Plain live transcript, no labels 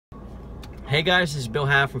Hey guys, this is Bill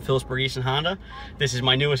Half from Phillipsburg-Easton Honda. This is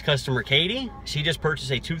my newest customer, Katie. She just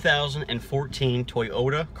purchased a 2014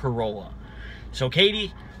 Toyota Corolla. So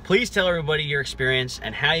Katie, please tell everybody your experience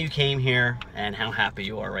and how you came here and how happy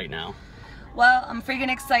you are right now. Well, I'm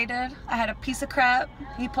freaking excited. I had a piece of crap.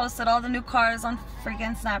 He posted all the new cars on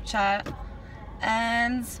freaking Snapchat.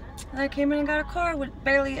 And I came in and got a car with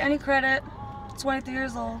barely any credit. 23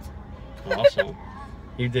 years old. Awesome.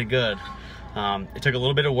 You did good. It took a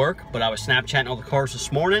little bit of work, but I was Snapchatting all the cars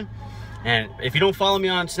this morning. And if you don't follow me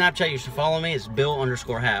on Snapchat, you should follow me. It's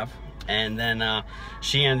Bill_Half. And then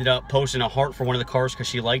she ended up posting a heart for one of the cars because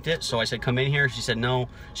she liked it. So I said, come in here. She said, no,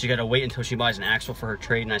 she got to wait until she buys an axle for her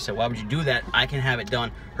trade. And I said, why would you do that? I can have it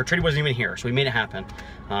done. Her trade wasn't even here, so we made it happen.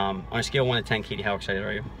 On a scale of 1 to 10, Katie, how excited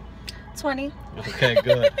are you? 20. Okay,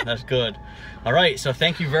 good. That's good. All right, so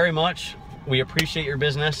thank you very much. We appreciate your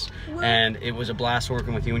business, and it was a blast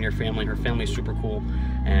working with you and your family. Her family's super cool,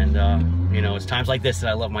 and you know, it's times like this that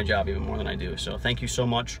I love my job even more than I do. So thank you so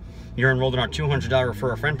much. You're enrolled in our $200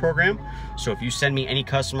 Refer a Friend program. So if you send me any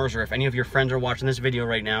customers, or if any of your friends are watching this video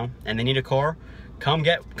right now and they need a car, come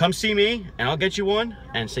see me, and I'll get you one,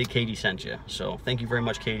 and say Katie sent you. So thank you very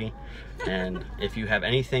much, Katie. And if you have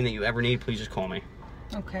anything that you ever need, please just call me.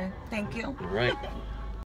 Okay, thank you. All right.